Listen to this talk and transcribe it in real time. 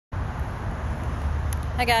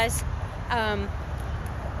Hi guys, I'm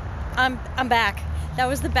back. That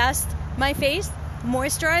was the best. My face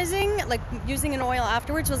moisturizing, like using an oil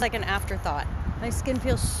afterwards, was like an afterthought. My skin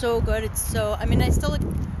feels so good. It's so, I mean, I still look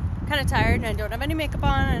kind of tired and I don't have any makeup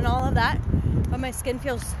on and all of that, but my skin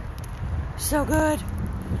feels so good.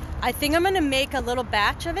 I think I'm gonna make a little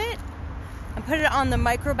batch of it and put it on the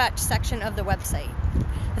micro batch section of the website.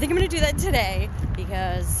 I think I'm gonna do that today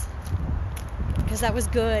because that was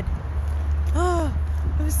good. Oh,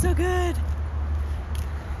 it was so good.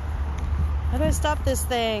 How do I stop this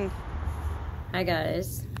thing? Hi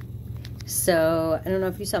guys. So I don't know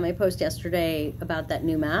if you saw my post yesterday about that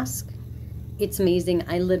new mask. It's amazing.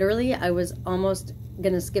 I was almost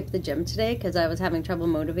gonna skip the gym today because I was having trouble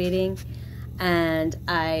motivating, but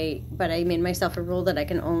I made myself a rule that I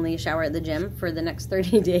can only shower at the gym for the next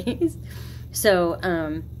 30 days. So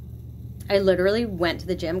I literally went to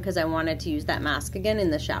the gym because I wanted to use that mask again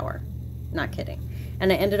in the shower. Not kidding. And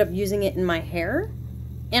I ended up using it in my hair.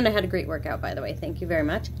 And I had a great workout, by the way. Thank you very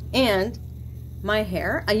much. And my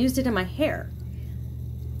hair, I used it in my hair.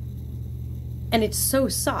 And it's so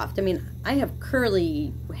soft. I mean, I have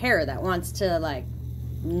curly hair that wants to, like,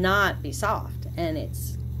 not be soft. And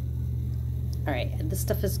it's... Alright, this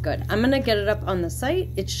stuff is good. I'm going to get it up on the site.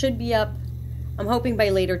 It should be up, I'm hoping by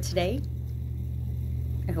later today.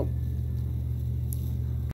 I hope.